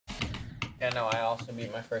Yeah, no, I also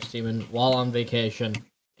beat my first demon while on vacation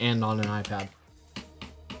and on an iPad.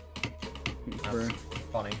 That's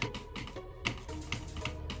funny.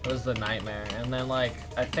 It was the nightmare. And then, like,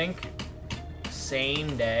 I think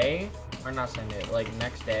same day, or not same day, like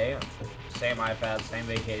next day, same iPad, same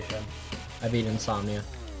vacation, I beat Insomnia.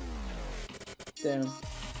 Damn.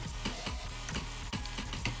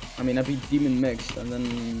 I mean, I beat Demon Mixed, and then,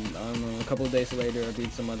 I don't know, a couple of days later, I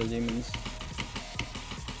beat some other demons.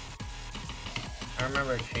 I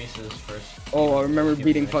remember Chase's first. Oh, I remember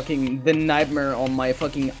beating fucking the Nightmare on my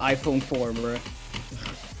fucking iPhone 4, bro.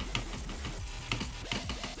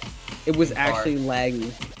 It was actually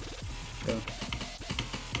laggy. Go.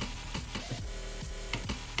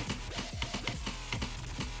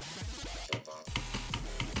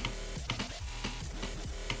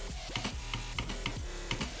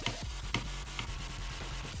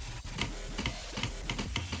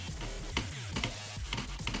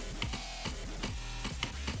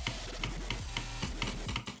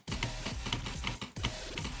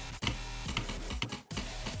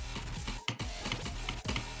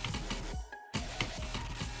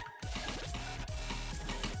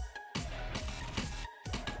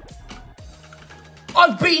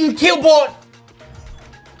 I've beaten Killbot!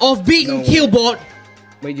 I've beaten Killbot!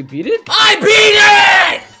 Wait, you beat it? I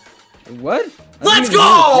beat it! What? Let's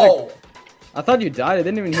go! I thought you died. I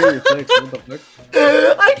didn't even hear your clicks. What the fuck?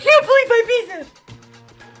 I can't believe I beat it!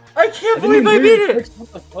 I can't believe I beat it!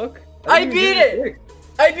 What the fuck? I beat it!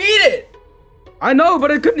 I beat it! I know, but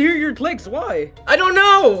I couldn't hear your clicks. Why? I don't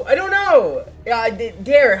know! I don't know! Yeah, I did.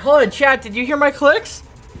 Garrett, hold on, chat. Did you hear my clicks?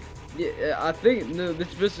 Yeah, I think no.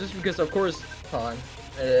 It's just because, of course, Hold on.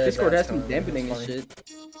 Discord has some dampening and shit.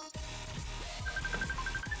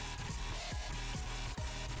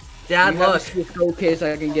 Dad, look. Showcase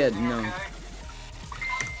I can get. No.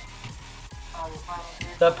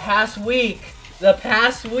 The past week. The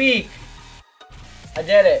past week. I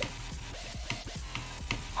did it.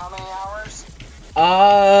 How many hours?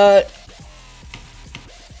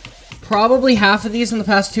 Probably half of these in the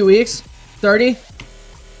past 2 weeks. 30.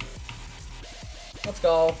 Let's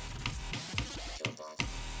go.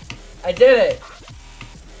 I did it.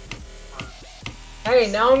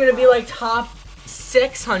 Hey, now I'm gonna be like top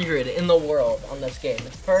 600 in the world on this game.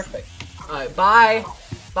 It's perfect. Alright, bye.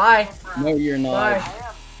 Bye. No, you're not.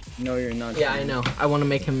 Bye. No, you're not. Yeah, I know. I want to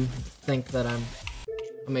make him think that I'm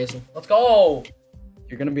amazing. Let's go.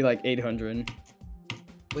 You're gonna be like 800.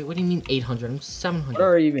 Wait, what do you mean 800? I'm 700. What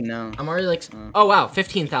are you even now? I'm already like, oh wow,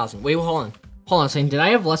 15,000. Wait, hold on. Hold on a second. Did I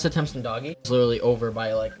have less attempts than Doggy? It's literally over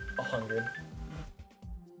by like 100.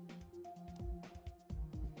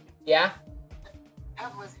 Yeah?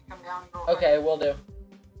 Have Lizzie come down and go Okay, we'll do.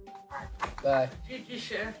 Bye.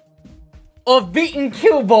 I've beaten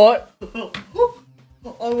Killbot.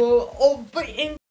 I've beaten